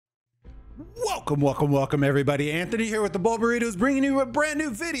Welcome everybody. Anthony here with the Bulbaritos, bringing you a brand new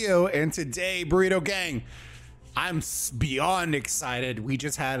video. And today, Burrito Gang, I'm beyond excited. We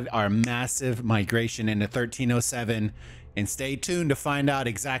just had our massive migration into 1307, and stay tuned to find out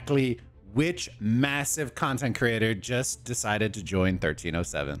exactly which massive content creator just decided to join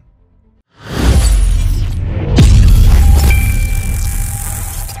 1307.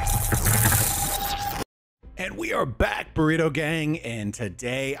 And we are back, Burrito Gang, and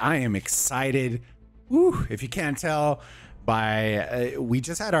today I am excited. Woo, if you can't tell by we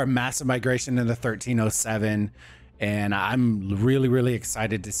just had our massive migration into 1307, and I'm really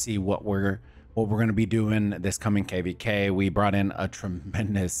excited to see what we're going to be doing this coming KVK. We brought in a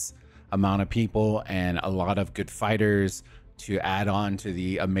tremendous amount of people and a lot of good fighters to add on to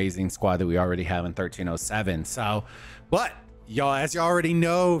the amazing squad that we already have in 1307. So, but y'all, as you already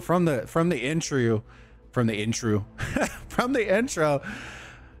know from the intro,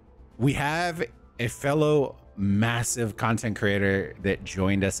 we have a fellow massive content creator that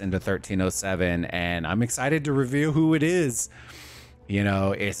joined us into 1307, and I'm excited to reveal who it is. You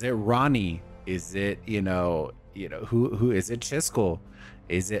know, is it Ronnie? Is it, you know, who is it? Chiskel?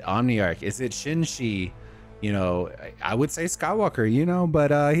 Is it Omniarch? Is it Shinshi? You know, I would say Skywalker, you know,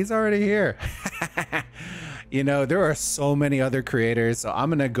 but he's already here. You know, there are so many other creators, so I'm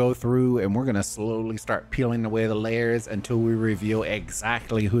gonna go through and we're gonna slowly start peeling away the layers until we reveal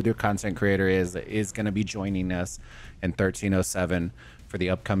exactly who their content creator is that is gonna be joining us in 1307 for the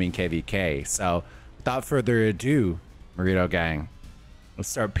upcoming KVK. So without further ado, Burrito Gang, let's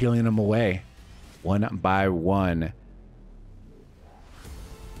start peeling them away one by one.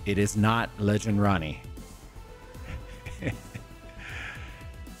 It is not Legend Ronnie.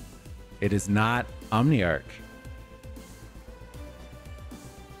 It is not Omniarch.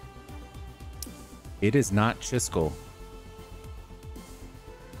 It is not Chiskel.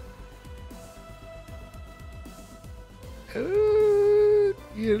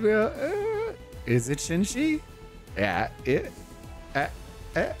 You know, is it Shinshi? Yeah, it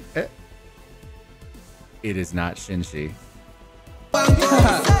is not Shinshi.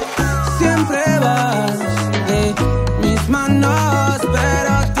 Siempre vas de mis manos,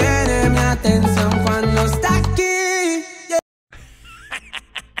 pero tiene mi atención cuando está aquí.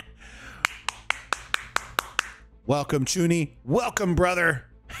 Welcome, Chuni. Welcome, brother.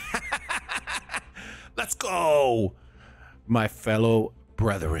 Let's go. My fellow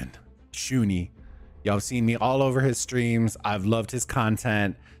brethren, Chuni. Y'all have seen me all over his streams. I've loved his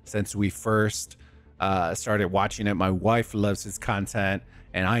content since we first started watching it. My wife loves his content,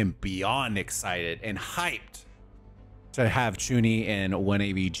 and I am beyond excited and hyped to have Chuni in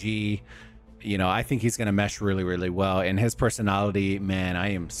 1AVG. You know, I think he's gonna mesh really well, and his personality, man,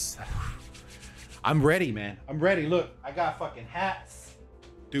 I'm ready, man. I'm ready. Look, I got fucking hats.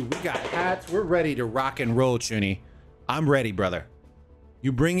 Dude, we got hats. We're ready to rock and roll, Chuni. I'm ready, brother.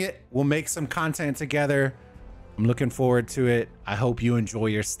 You bring it. We'll make some content together. I'm looking forward to it. I hope you enjoy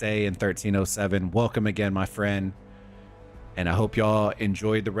your stay in 1307. Welcome again, my friend. And I hope y'all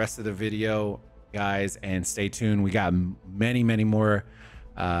enjoyed the rest of the video, guys, and stay tuned. We got many more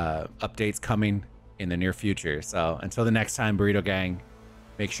updates coming in the near future. So until the next time, Burrito Gang,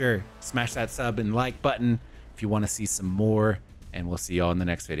 make sure smash that sub and like button if you want to see some more, and we'll see y'all in the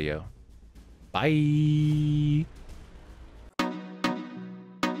next video. Bye.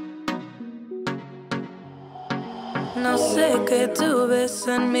 No sé qué tú ves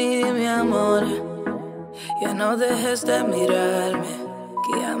en mí, mi amor. Ya no dejes de mirarme,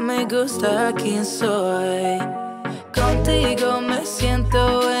 que ya me gusta quién soy. Contigo me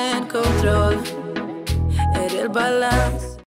siento en control. Eres el balance.